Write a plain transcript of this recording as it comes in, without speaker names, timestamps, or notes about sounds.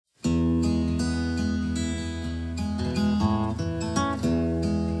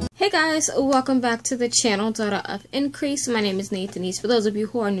Hey guys, welcome back to the channel, Daughter of Increase. My name is Nathanese. For those of you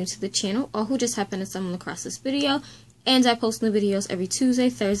who are new to the channel or who just happened to stumble across this video, and I post new videos every Tuesday,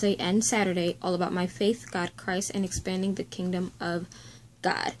 Thursday, and Saturday, all about my faith, God, Christ, and expanding the kingdom of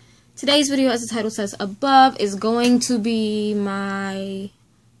God. Today's video, as the title says above, is going to be my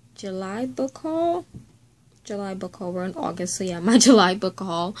July book haul. We're in August, so yeah, my July book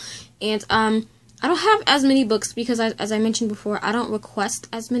haul. And I don't have as many books because, as I mentioned before, I don't request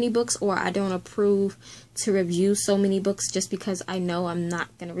as many books, or I don't approve to review so many books just because I know I'm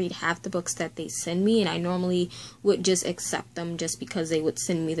not going to read half the books that they send me, and I normally would just accept them just because they would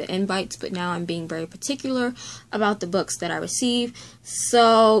send me the invites, but now I'm being very particular about the books that I receive.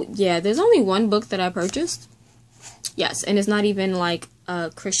 So, yeah, there's only one book that I purchased. Yes, and it's not even like a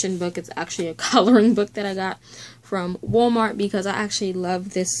Christian book. It's actually a coloring book that I got from Walmart because I actually love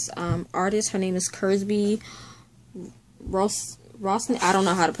this artist. Her name is Kursby Rosny. I don't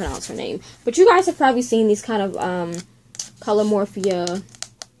know how to pronounce her name, but you guys have probably seen these kind of Colormorphia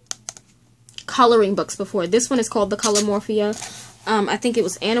coloring books before. This one is called the Colormorphia. I think it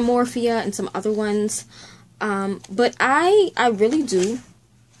was Anamorphia and some other ones, but I really do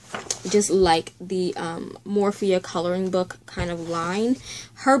just like the Morphia coloring book kind of line.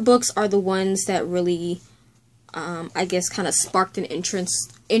 Her books are the ones that really I guess kind of sparked an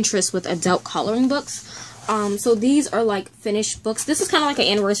interest with adult coloring books. So these are like finished books. This is kind of like an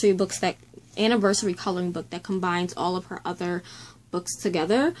anniversary coloring book that combines all of her other books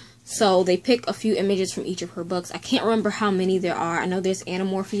together. So they pick a few images from each of her books. I can't remember how many there are. I know there's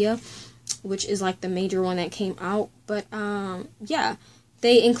Anamorphia, which is like the major one that came out. But yeah,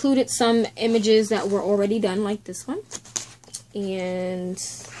 they included some images that were already done, like this one and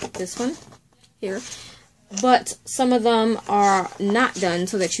this one here. But some of them are not done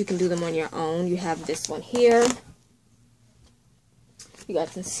so that you can do them on your own. You have this one here. You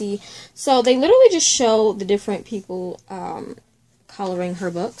guys can see. So they literally just show the different people coloring her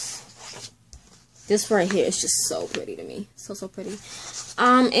books. This right here is just so pretty to me. So pretty.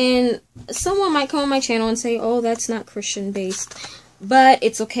 And someone might come on my channel and say, oh, that's not Christian based. But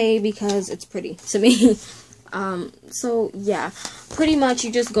it's okay because it's pretty to me. So yeah, pretty much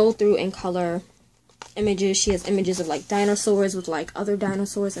you just go through and color images. She has images of like dinosaurs with like other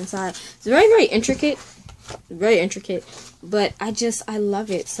dinosaurs inside. It's very intricate, but I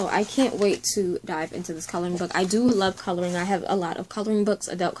love it. So I can't wait to dive into this coloring book. I do love coloring. I have a lot of coloring books,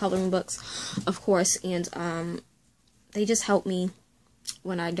 adult coloring books, of course, and they just help me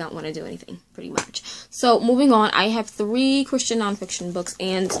when I don't want to do anything, pretty much. So moving on, I have 3 Christian nonfiction books,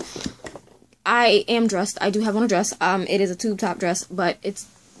 and I am dressed. I do have on a dress. It is a tube top dress, but it's,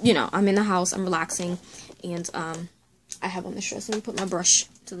 you know, I'm in the house, I'm relaxing, and I have on this dress. Let me put my brush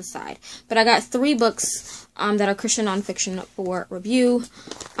to the side. But I got 3 books that are Christian nonfiction for review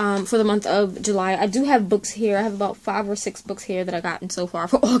for the month of July. I do have books here. I have about 5 or 6 books here that I've gotten so far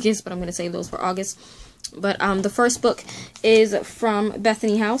for August, but I'm going to save those for August. But the first book is from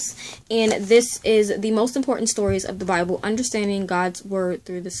Bethany House, and this is The Most Important Stories of the Bible, Understanding God's Word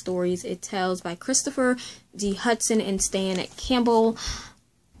Through the Stories It Tells by Christopher D. Hudson and Stan Campbell.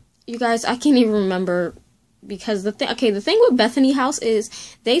 You guys, I can't even remember, because the thing with Bethany House is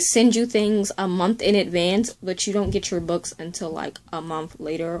they send you things a month in advance, but you don't get your books until like a month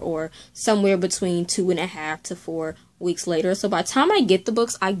later, or somewhere between 2.5 to 4 weeks later. So by the time I get the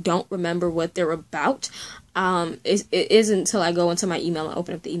books, I don't remember what they're about. It isn't until I go into my email and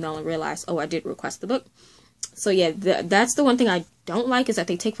open up the email and realize, oh, I did request the book. So yeah, that's the one thing I don't like, is that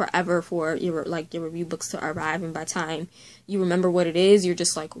they take forever for your review books to arrive, and by the time you remember what it is, you're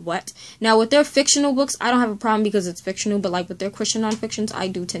just like, what? Now with their fictional books, I don't have a problem because it's fictional, but like with their Christian nonfictions, I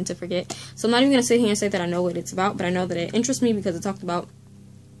do tend to forget. So I'm not even gonna sit here and say that I know what it's about, but I know that it interests me because it talked about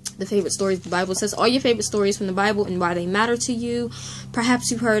the favorite stories of the Bible. It says all your favorite stories from the Bible and why they matter to you. Perhaps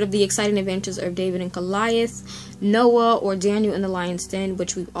you've heard of the exciting adventures of David and Goliath, Noah, or Daniel in the lion's den,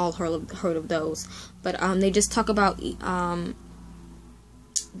 which we've all heard of those. But they just talk about the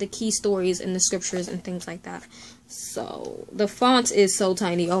key stories in the scriptures and things like that. So the font is so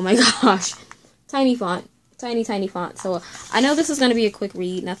tiny. Oh my gosh, tiny font, tiny font. So I know this is going to be a quick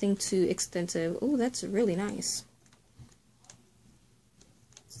read, nothing too extensive. Oh, that's really nice.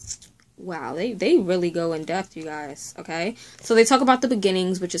 Wow, they really go in depth, you guys, okay? So they talk about the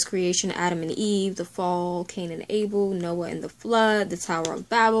beginnings, which is creation, Adam and Eve, the fall, Cain and Abel, Noah and the flood, the Tower of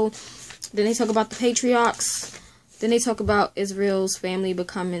Babel. Then they talk about the patriarchs. Then they talk about Israel's family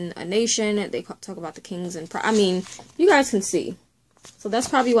becoming a nation. They talk about the kings and... I mean, you guys can see. So that's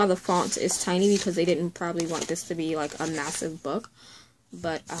probably why the font is tiny, because they didn't probably want this to be like a massive book.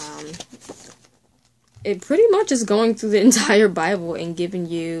 But, it pretty much is going through the entire Bible and giving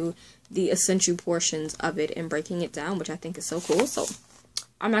you the essential portions of it and breaking it down, which I think is so cool. So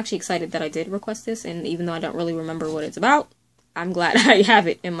I'm actually excited that I did request this, and even though I don't really remember what it's about, I'm glad I have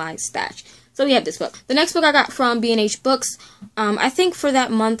it in my stash. So we have this book. The next book I got from B&H Books. I think for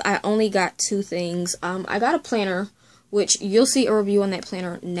that month I only got 2 things. I got a planner, which you'll see a review on that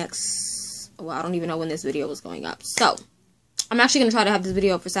planner next. Well, I don't even know when this video is going up. So I'm actually going to try to have this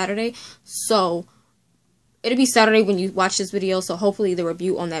video up for Saturday. So it'll be Saturday when you watch this video. So hopefully the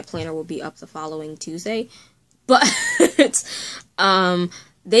review on that planner will be up the following Tuesday. But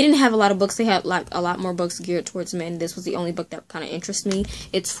they didn't have a lot of books. They had like a lot more books geared towards men. This was the only book that kind of interests me.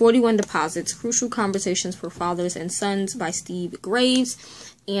 It's 41 Deposits, Crucial Conversations for Fathers and Sons by Steve Graves.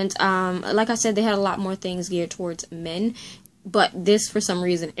 And like I said, they had a lot more things geared towards men. But this, for some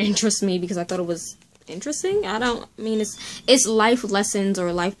reason, interests me because I thought it was interesting. It's life lessons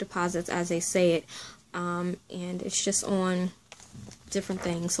or life deposits, as they say it. And it's just on different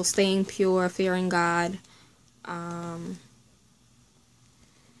things. So staying pure, fearing God,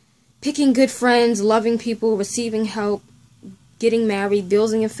 picking good friends, loving people, receiving help, getting married,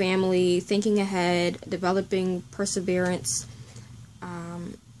 building a family, thinking ahead, developing perseverance,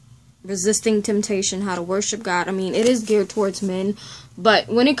 resisting temptation, how to worship God. I mean, it is geared towards men, but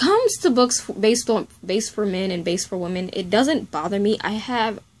when it comes to books based for men and based for women, it doesn't bother me. I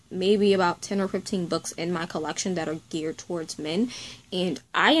have maybe about 10 or 15 books in my collection that are geared towards men, and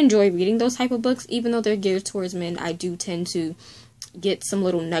I enjoy reading those type of books. Even though they're geared towards men, I do tend to get some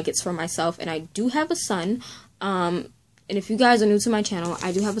little nuggets for myself. And I do have a son, and if you guys are new to my channel,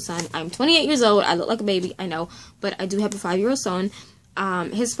 I do have a son. I'm 28 years old. I look like a baby, I know, but I do have a 5-year-old son.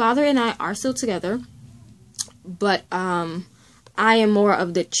 His father and I are still together, but I am more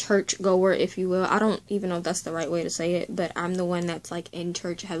of the church goer, if you will. I don't even know if that's the right way to say it, but I'm the one that's like in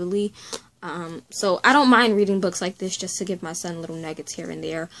church heavily. So I don't mind reading books like this just to give my son little nuggets here and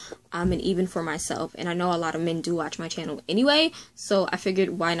there, and even for myself. And I know a lot of men do watch my channel anyway, so I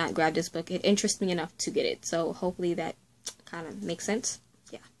figured why not grab this book. It interests me enough to get it, so hopefully that kind of makes sense.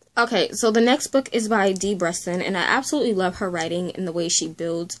 Yeah. Okay, so the next book is by Brestin, and I absolutely love her writing and the way she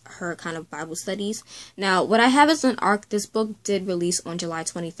builds her kind of Bible studies. Now, what I have is an ARC. This book did release on July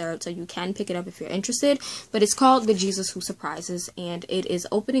 23rd, so you can pick it up if you're interested. But it's called The Jesus Who Surprises, and it is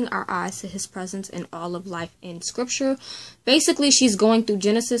opening our eyes to his presence in all of life in Scripture. Basically, she's going through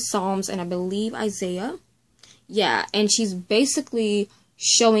Genesis, Psalms, and I believe Isaiah. Yeah, and she's basically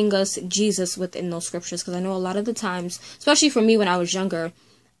showing us Jesus within those scriptures, because I know a lot of the times, especially for me when I was younger,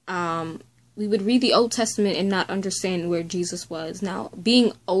 we would read the Old Testament and not understand where Jesus was. Now,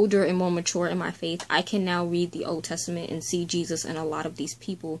 being older and more mature in my faith, I can now read the Old Testament and see Jesus in a lot of these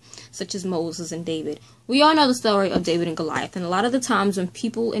people, such as Moses and David. We all know the story of David and Goliath, and a lot of the times when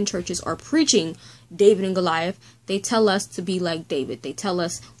people in churches are preaching David and Goliath, they tell us to be like David. They tell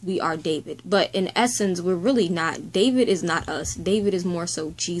us we are David. But in essence, we're really not. David is not us. David is more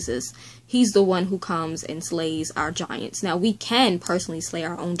so Jesus. He's the one who comes and slays our giants. Now, we can personally slay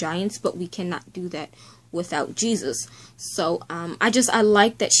our own giants, but we cannot do that without Jesus. So, I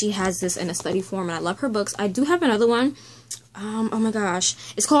like that she has this in a study form, and I love her books. I do have another one. Oh my gosh.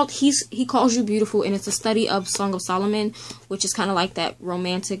 It's called He Calls You Beautiful, and it's a study of Song of Solomon, which is kind of like that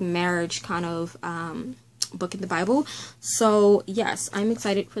romantic marriage kind of book in the Bible. So, yes, I'm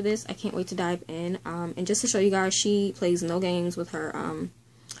excited for this. I can't wait to dive in. And just to show you guys, she plays no games with her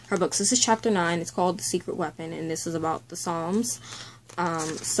books. This is chapter 9. It's called The Secret Weapon, and this is about the Psalms.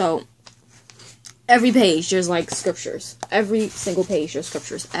 So every page there's like scriptures. Every single page there's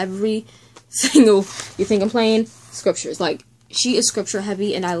scriptures. Every single, you think I'm playing? Scriptures. Like, she is scripture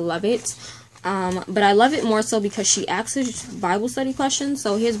heavy, and I love it. But I love it more so because she asks Bible study questions.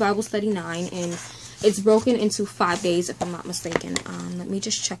 So here's Bible study 9, and it's broken into 5 days, if I'm not mistaken. Let me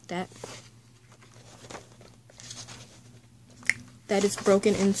just check that. That is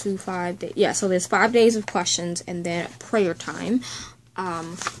broken into 5 days. Yeah, so there's 5 days of questions and then prayer time.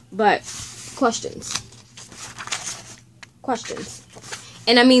 But questions.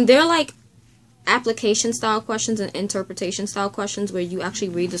 And I mean, they're like application style questions and interpretation style questions where you actually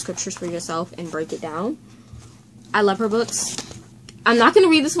read the scriptures for yourself and break it down. I love her books. I'm not going to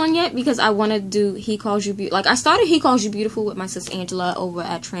read this one yet because I want to do He Calls You Beautiful. Like, I started He Calls You Beautiful with my sis Angela over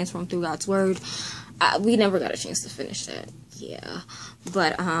at Transform Through God's Word. We never got a chance to finish that. Yeah.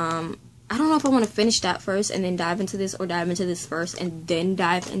 But, I don't know if I want to finish that first and then dive into this, or dive into this first and then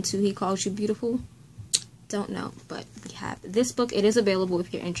dive into He Calls You Beautiful. Don't know, but we have this book. It is available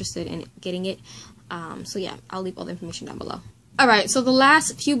if you're interested in getting it. So yeah, I'll leave all the information down below. Alright, so the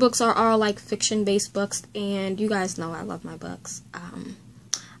last few books are all like fiction-based books, and you guys know I love my books.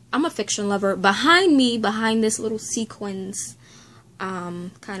 I'm a fiction lover. Behind me, behind this little sequins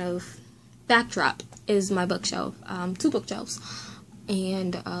kind of backdrop, is my bookshelf. 2 bookshelves.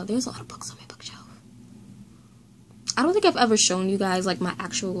 And there's a lot of books on my bookshelf. I don't think I've ever shown you guys like my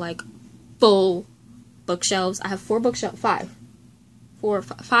actual like full bookshelves. I have 5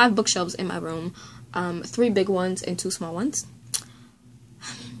 bookshelves in my room. 3 big ones and 2 small ones.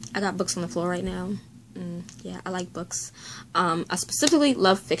 I got books on the floor right now. Yeah, I like books. I specifically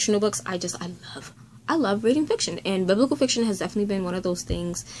love fictional books. I love reading fiction, and biblical fiction has definitely been one of those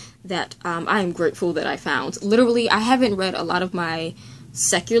things that I am grateful that I found. Literally, I haven't read a lot of my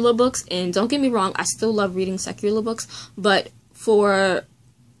secular books, and don't get me wrong, I still love reading secular books, but for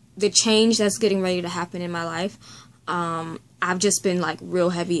the change that's getting ready to happen in my life, I've just been like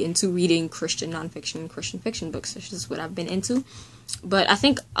real heavy into reading Christian nonfiction, Christian fiction books. This is what I've been into. But I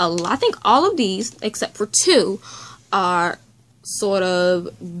think all of these, except for 2, are sort of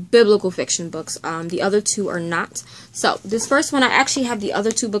biblical fiction books. The other 2 are not. So this first one, I actually have the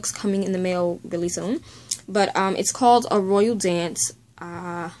other 2 books coming in the mail really soon. But it's called A Royal Dance.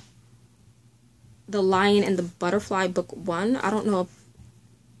 The Lion and the Butterfly, book 1. I don't know if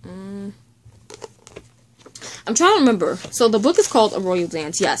I'm trying to remember. So the book is called A Royal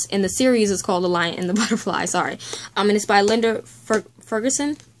Dance, yes, and the series is called The Lion and the Butterfly. Sorry, and it's by Linda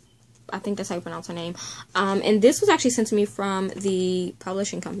Fergerson. I think that's how you pronounce her name. And this was actually sent to me from the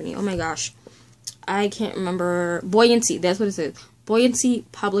publishing company. Oh my gosh, I can't remember. Buoyancy. That's what it is. Buoyancy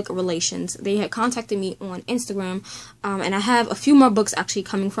Public Relations. They had contacted me on Instagram, and I have a few more books actually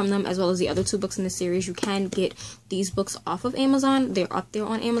coming from them, as well as the other 2 books in the series. You can get these books off of Amazon. They're up there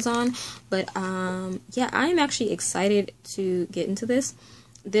on Amazon. But yeah, I am actually excited to get into this.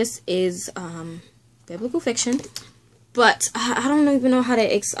 This is biblical fiction, but I don't even know how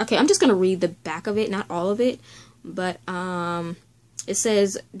to okay, I'm just gonna read the back of it, not all of it, but it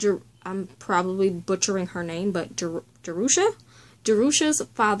says, I'm probably butchering her name, but Jerusha. Jerusha's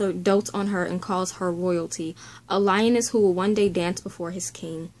father dotes on her and calls her royalty, a lioness who will one day dance before his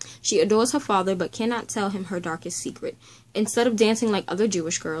king. She adores her father but cannot tell him her darkest secret. Instead of dancing like other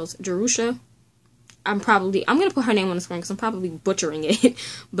Jewish girls, Jerusha, I'm going to put her name on the screen because I'm probably butchering it,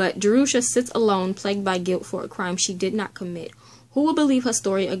 but Jerusha sits alone, plagued by guilt for a crime she did not commit. Who will believe her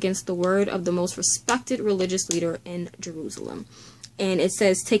story against the word of the most respected religious leader in Jerusalem? And it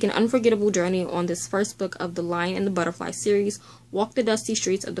says, take an unforgettable journey on this first book of the Lion and the Butterfly series. Walk the dusty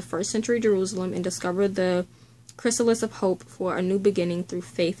streets of the first century Jerusalem and discover the chrysalis of hope for a new beginning through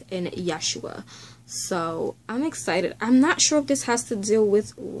faith in Yeshua. So, I'm excited. I'm not sure if this has to deal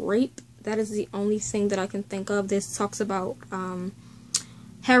with rape. That is the only thing that I can think of. This talks about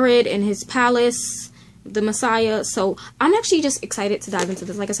Herod and his palace, the Messiah. So, I'm actually just excited to dive into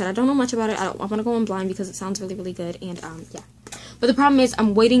this. Like I said, I don't know much about it. I want to go in blind because it sounds really, really good. And, yeah. But the problem is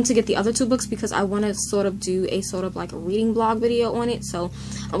I'm waiting to get the other 2 books because I want to sort of do a sort of like a reading blog video on it. So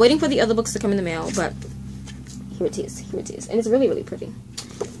I'm waiting for the other books to come in the mail, but here it is. Here it is. And it's really, really pretty.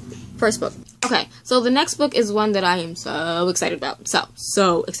 First book. Okay, so the next book is one that I am so excited about.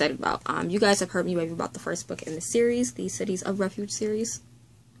 So excited about. You guys have heard me rave about the first book in the series, the Cities of Refuge series,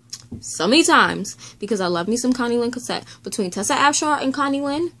 so many times because I love me some Connilyn Cossette. Between Tessa Afshar and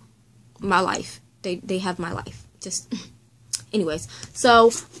Connilyn, my life. They have my life. Just... Anyways, so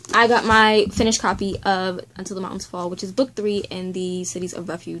I got my finished copy of Until the Mountains Fall, which is book 3 in the Cities of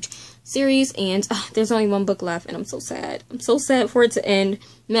Refuge series, and there's only 1 book left, and I'm so sad. I'm so sad for it to end.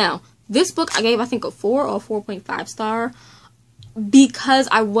 Now, this book I gave, I think, a 4 or 4.5 star because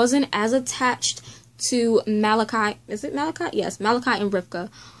I wasn't as attached to Malachi. Is it Malachi? Yes, Malachi and Rivka.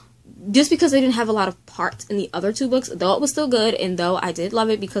 Just because they didn't have a lot of parts in the other 2 books, though it was still good, and though I did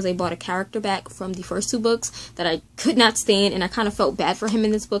love it because they brought a character back from the first 2 books that I could not stand, and I kind of felt bad for him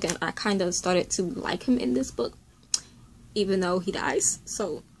in this book, and I kind of started to like him in this book, even though he dies.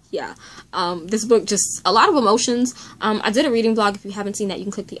 So, yeah. This book, just a lot of emotions. I did a reading vlog. If you haven't seen that, you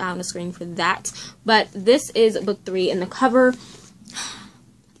can click the eye on the screen for that. But this is book 3, and the cover,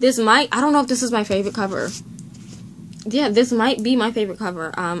 I don't know if this is my favorite cover. Yeah, this might be my favorite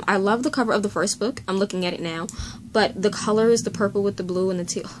cover. I love the cover of the first book. I'm looking at it now. But the colors, the purple with the blue and the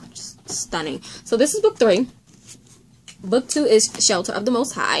teal, just stunning. So this is book 3. Book 2 is Shelter of the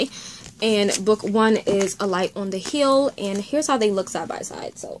Most High. And book 1 is A Light on the Hill. And here's how they look side by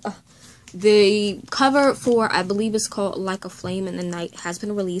side. So the cover for, I believe it's called Like a Flame in the Night, has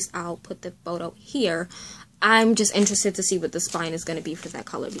been released. I'll put the photo here. I'm just interested to see what the spine is going to be for that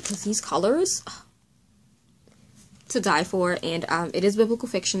color. Because these colors... to die for, and it is biblical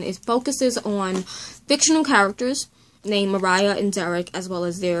fiction. It focuses on fictional characters named Mariah and Derek, as well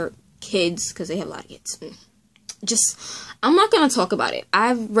as their kids, because they have a lot of kids. I'm not going to talk about it.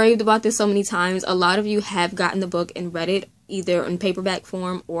 I've raved about this so many times. A lot of you have gotten the book and read it either in paperback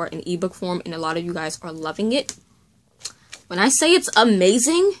form or in ebook form, and a lot of you guys are loving it. When I say it's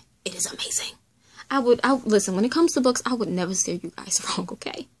amazing, it is amazing. Listen, when it comes to books, I would never steer you guys wrong,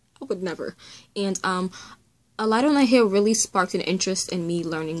 okay? I would never. And A Light on the Hill really sparked an interest in me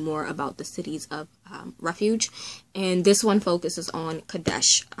learning more about the cities of refuge, and this one focuses on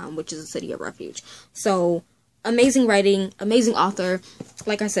Kadesh, which is a city of refuge. So, amazing writing, amazing author.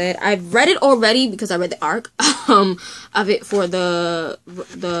 Like I said, I've read it already because I read the arc of it for the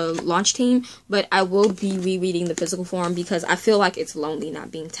launch team, but I will be rereading the physical form because I feel like it's lonely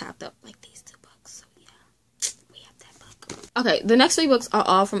not being tapped up like these two books. So yeah, we have that book. Okay, the next 3 books are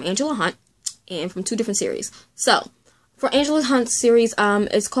all from Angela Hunt and from 2 different series. So, for Angela Hunt's series,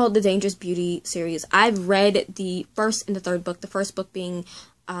 it's called the Dangerous Beauty series. I've read the first and the third book. The first book being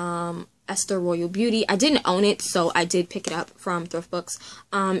Esther Royal Beauty. I didn't own it, so I did pick it up from Thrift Books.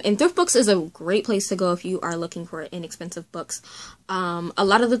 And Thrift Books is a great place to go if you are looking for inexpensive books. A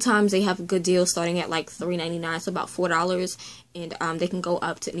lot of the times they have good deals starting at like $3.99, so about $4, and they can go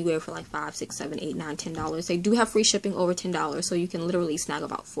up to anywhere for like $5, $6, $7, $8, $9, $10. They do have free shipping over $10, so you can literally snag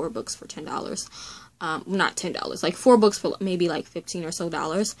about 4 books for $10. Not $10, like 4 books for maybe like $15 or so,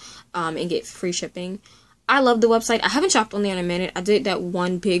 and get free shipping. I love the website. I haven't shopped on there in a minute. I did that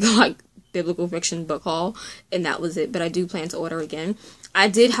one big like biblical fiction book haul, and that was it, but I do plan to order again. I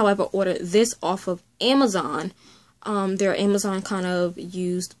did, however, order this off of Amazon. Their Amazon kind of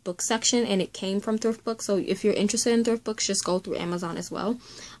used book section, and it came from Thrift Books, so if you're interested in Thrift Books, just go through Amazon as well.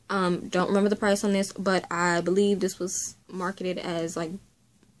 Don't remember the price on this, but I believe this was marketed as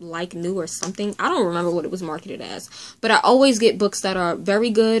like new or something. I don't remember what it was marketed as, but I always get books that are very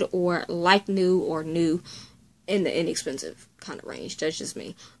good or like new or new in the inexpensive kind of range. That's just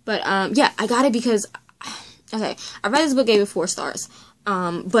me. But yeah, I got it because okay, I read this book, gave it 4 stars,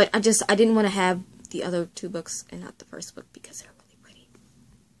 but I didn't want to have the other 2 books and not the first book because they're really pretty.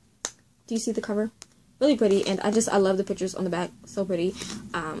 Do you see the cover? Really pretty, and I love the pictures on the back, so pretty.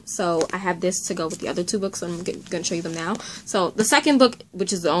 So I have this to go with the other 2 books, so I'm gonna show you them now. So the second book,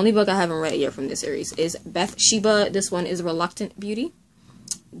 which is the only book I haven't read yet from this series, is Bathsheba. This one is Reluctant Beauty.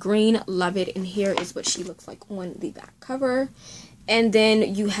 Green, love it, and here is what she looks like on the back cover. And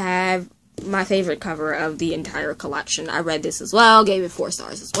then you have my favorite cover of the entire collection. I read this as well, gave it 4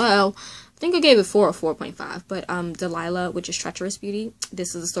 stars as well. I think I gave it 4 or 4.5, but Delilah, which is Treacherous Beauty.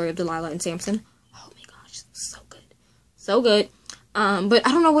 This is the story of Delilah and Samson. Oh my gosh, so good. So good. But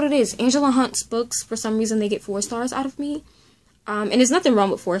I don't know what it is. Angela Hunt's books, for some reason, they get 4 stars out of me. And there's nothing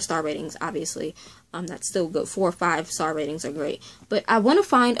wrong with 4-star ratings, obviously. That's still good. 4 or 5-star ratings are great. But I want to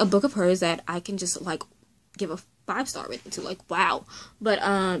find a book of hers that I can just, like, give a 5-star rating to. Like, wow. But,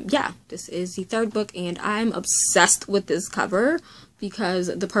 yeah, this is the 3rd book, and I'm obsessed with this cover because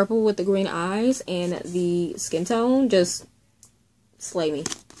the purple with the green eyes and the skin tone just slay me.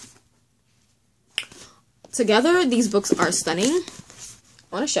 Together, these books are stunning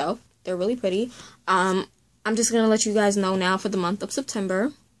on a shelf. They're really pretty. I'm just going to let you guys know now for the month of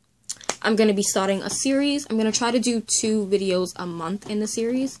September, I'm going to be starting a series. I'm going to try to do 2 videos a month in the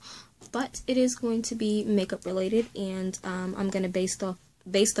series, but it is going to be makeup related, and I'm going to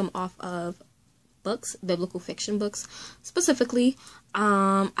base them off of books, biblical fiction books specifically.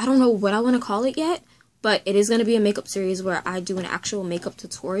 I don't know what I want to call it yet, but it is going to be a makeup series where I do an actual makeup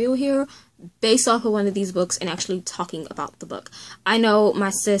tutorial here based off of one of these books and actually talking about the book. I know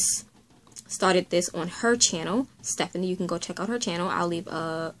my sis started this on her channel, Stephanie. You can go check out her channel. I'll leave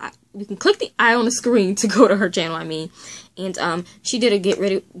you can click the eye on the screen to go to her channel, and she did a get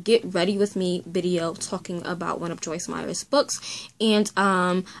ready with me video talking about one of Joyce Meyer's books, and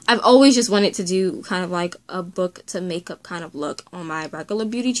I've always just wanted to do kind of like a book to makeup kind of look on my regular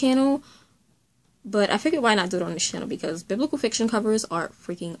beauty channel, but I figured why not do it on this channel because biblical fiction covers are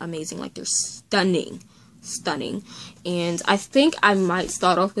freaking amazing. Like, they're stunning. And I think I might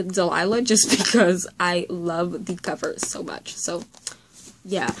start off with Delilah just because I love the covers so much. So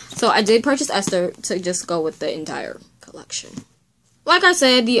yeah, so I did purchase Esther to just go with the entire collection. Like I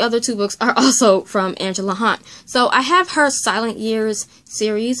said, the other 2 books are also from Angela Hunt. So I have her Silent Years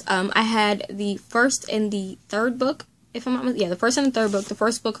series. I had the 1st and the 3rd book. If I'm not mistaken, yeah, the 1st and the 3rd book. The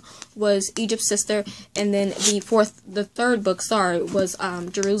 1st book was Egypt's Sister, and then the 3rd book, was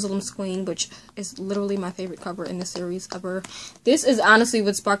Jerusalem's Queen, which is literally my favorite cover in the series ever. This is honestly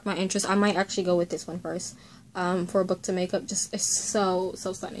what sparked my interest. I might actually go with this one first, for a book to make up. Just, it's so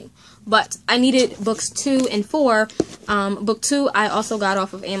stunning. But I needed books 2 and 4. Book 2 I also got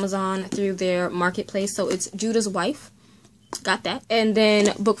off of Amazon through their marketplace, so it's Judah's Wife. got that. And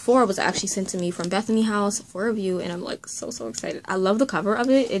then book 4 was actually sent to me from Bethany House for review, and I'm like so excited. I love the cover of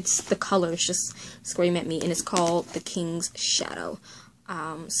it. It's the colors just scream at me, and it's called The King's Shadow.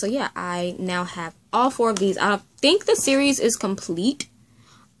 So yeah, I now have all 4 of these. I think the series is complete.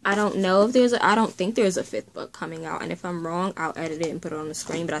 I don't know if there's I don't think there's a 5th book coming out, and if I'm wrong, I'll edit it and put it on the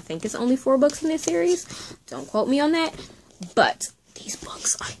screen, but I think it's only 4 books in this series. Don't quote me on that. But these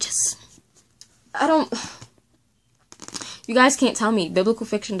books are just, you guys can't tell me biblical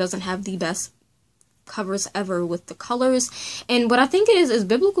fiction doesn't have the best covers ever with the colors. And what I think it is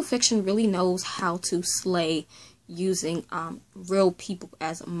biblical fiction really knows how to slay using real people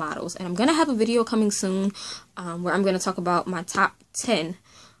as models. And I'm going to have a video coming soon where I'm going to talk about my top 10.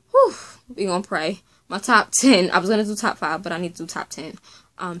 Whew, we gonna pray. My top 10. I was going to do top 5, but I need to do top 10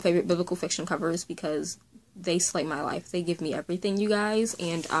 favorite biblical fiction covers because they slay my life. They give me everything, you guys.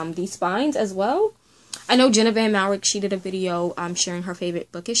 And these spines as well. I know Jenna Van Malrick, she did a video sharing her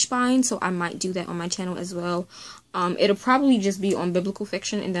favorite bookish spine, so I might do that on my channel as well. It'll probably just be on biblical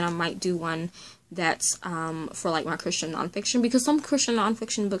fiction, and then I might do one that's for like my Christian nonfiction, because some Christian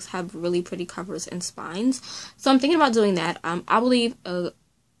nonfiction books have really pretty covers and spines. So I'm thinking about doing that. I will leave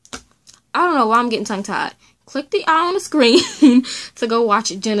I don't know why I'm getting tongue-tied. Click the eye on the screen to go watch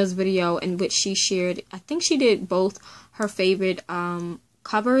Jenna's video in which she shared, I think she did both her favorite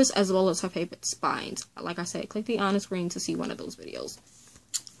covers as well as her favorite spines. Like I said, click the eye on the screen to see one of those videos.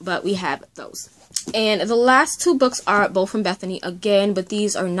 But we have those. And the last 2 books are both from Bethany again, but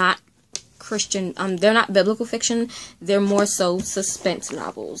these are not Christian, they're not biblical fiction. They're more so suspense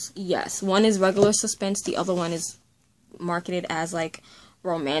novels. Yes, one is regular suspense, the other one is marketed as like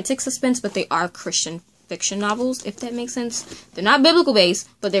romantic suspense, but they are Christian fiction novels, if that makes sense. They're not biblical based,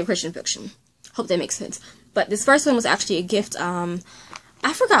 but they're Christian fiction. Hope that makes sense. But this first one was actually a gift.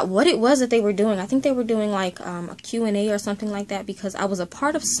 I forgot what it was that they were doing. I think they were doing like a Q&A or something like that, because I was a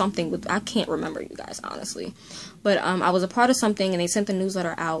part of something with, I can't remember, you guys, honestly. But I was a part of something, and they sent the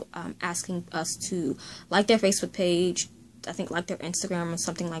newsletter out asking us to like their Facebook page, I think like their Instagram or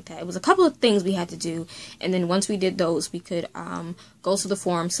something like that. It was a couple of things we had to do, and then once we did those, we could go to the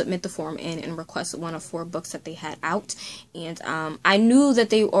forum, submit the form in, and request one of 4 books that they had out. And I knew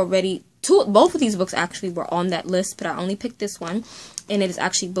that they already, both of these books actually were on that list, but I only picked this one, and it is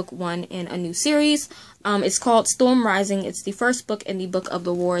actually book 1 in a new series. It's called Storm Rising. It's the first book in the Book of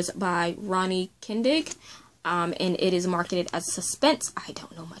the Wars by Ronie, Kendig. And it is marketed as suspense. I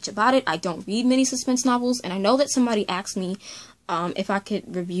don't know much about it. I don't read many suspense novels, and I know that somebody asked me if I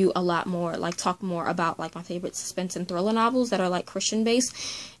could review a lot more, like talk more about like my favorite suspense and thriller novels that are like Christian based.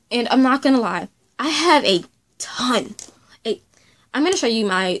 And I'm not gonna lie, I have a ton. I'm gonna show you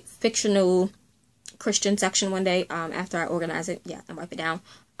my fictional Christian section one day after I organize it, and wipe it down.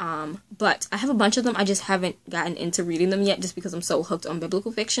 But I have a bunch of them. I just haven't gotten into reading them yet, just because I'm so hooked on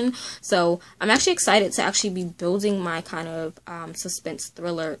biblical fiction. So I'm actually excited to actually be building my kind of suspense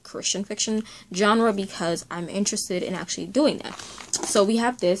thriller Christian fiction genre, because I'm interested in actually doing that. So we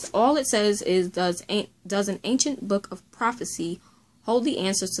have this. All it says is, does an ancient book of prophecy hold the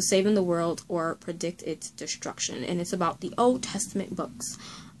answers to saving the world or predict its destruction? And it's about the Old Testament books.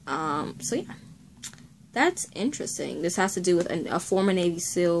 So yeah. That's interesting. This has to do with a former Navy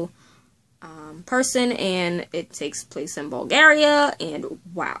SEAL person, and it takes place in Bulgaria, and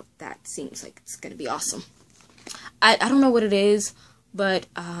wow, that seems like it's going to be awesome. I don't know what it is, but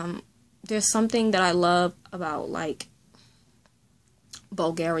there's something that I love about, like,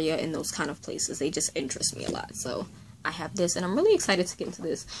 Bulgaria and those kind of places. They just interest me a lot, so I have this, and I'm really excited to get into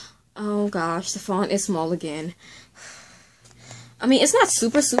this. Oh gosh, the font is small again. I mean, it's not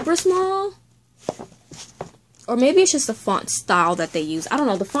super small. Or maybe it's just the font style that they use. I don't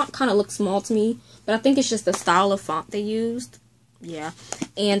know. The font kind of looks small to me, but I think it's just the style of font they used. Yeah.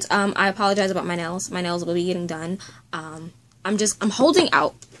 And I apologize about my nails. My nails will be getting done. I'm holding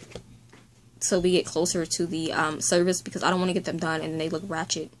out so we get closer to the service, because I don't want to get them done and they look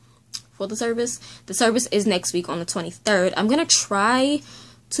ratchet for the service. The service is next week on the 23rd. I'm going to try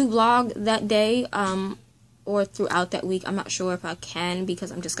to vlog that day or throughout that week. I'm not sure if I can,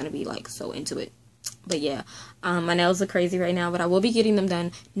 because I'm just going to be like so into it. But yeah, my nails are crazy right now, but I will be getting them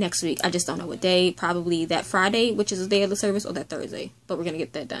done next week. I just don't know what day. Probably that Friday, which is the day of the service, or that Thursday. But we're going to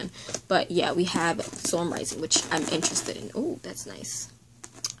get that done. But yeah, we have Storm Rising, which I'm interested in. Oh, that's nice.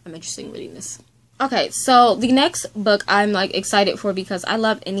 I'm interested in reading this. Okay, so the next book I'm like excited for, because I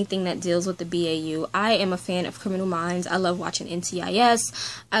love anything that deals with the BAU. I am a fan of Criminal Minds. I love watching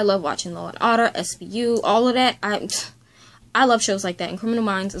NCIS. I love watching Law & Order, SVU, all of that. I love shows like that, and Criminal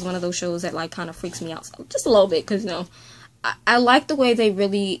Minds is one of those shows that like kind of freaks me out just a little bit, because you know, I like the way they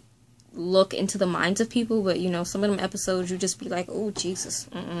really look into the minds of people, but you know, some of them episodes you just be like, oh Jesus,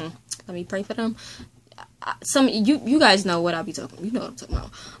 let me pray for them. Some you guys know what I'll be talking, you know what I'm talking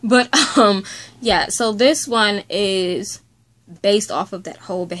about. But yeah, so this one is based off of that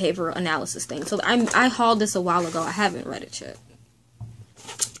whole behavioral analysis thing. So I hauled this a while ago. I haven't read it yet.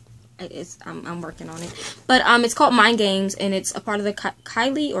 I'm working on it, but it's called Mind Games, and it's a part of the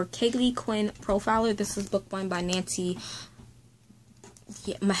Cayley Quinn Profiler. This is book 1 by Nancy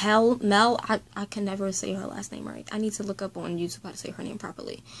Mehl. I can never say her last name right. I need to look up on YouTube how to say her name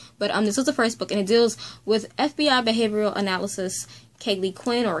properly. But this was the first book, and it deals with FBI behavioral analysis, Cayley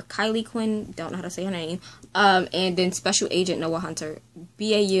Quinn, don't know how to say her name, and then Special Agent Noah Hunter,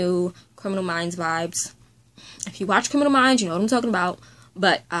 BAU, Criminal Minds vibes. If you watch Criminal Minds, you know what I'm talking about.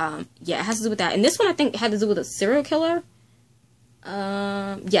 But yeah, it has to do with that. And this one I think had to do with a serial killer.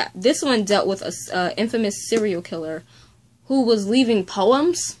 Yeah, this one dealt with a infamous serial killer who was leaving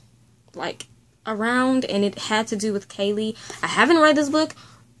poems like around, and it had to do with Cayley. I haven't read this book,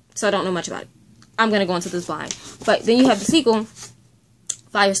 so I don't know much about it. I'm gonna go into this blind. But then you have the sequel,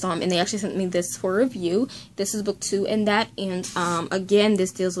 Firestorm, and they actually sent me this for review. This is book 2 in that, and again,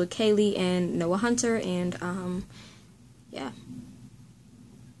 this deals with Cayley and Noah Hunter, and yeah.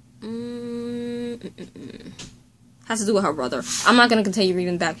 Has to do with her brother. I'm not gonna continue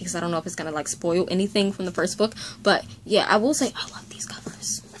reading that because I don't know if it's gonna like spoil anything from the first book. But yeah, I will say I love these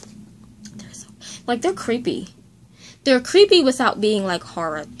covers. They're so, like, they're creepy. They're creepy without being like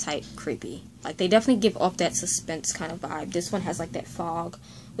horror type creepy. Like, they definitely give off that suspense kind of vibe. This one has like that fog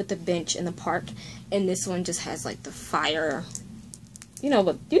with the bench in the park, and this one just has like the fire. You know,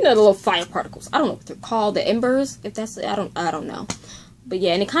 but you know the little fire particles. I don't know what they're called. The embers. If that's I don't know. But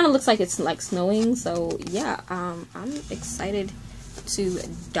yeah, and it kind of looks like it's like snowing, so yeah, I'm excited to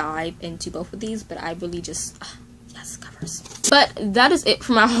dive into both of these, but I really just, yes, covers. But that is it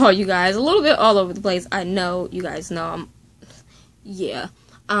for my haul, you guys. A little bit all over the place. I know, you guys know, yeah.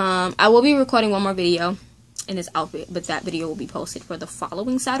 I will be recording one more video in this outfit, but that video will be posted for the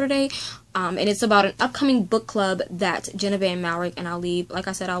following Saturday, and it's about an upcoming book club that Genevieve and Malrick, and I'll leave, like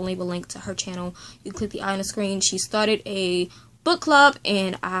I said, I'll leave a link to her channel. You can click the eye on the screen. She started a book club,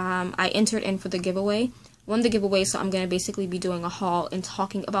 and I entered in for the giveaway, won the giveaway, so I'm going to basically be doing a haul and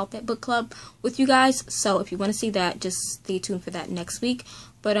talking about that book club with you guys. So if you want to see that, just stay tuned for that next week.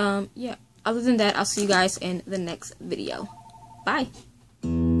 But yeah, other than that, I'll see you guys in the next video. Bye.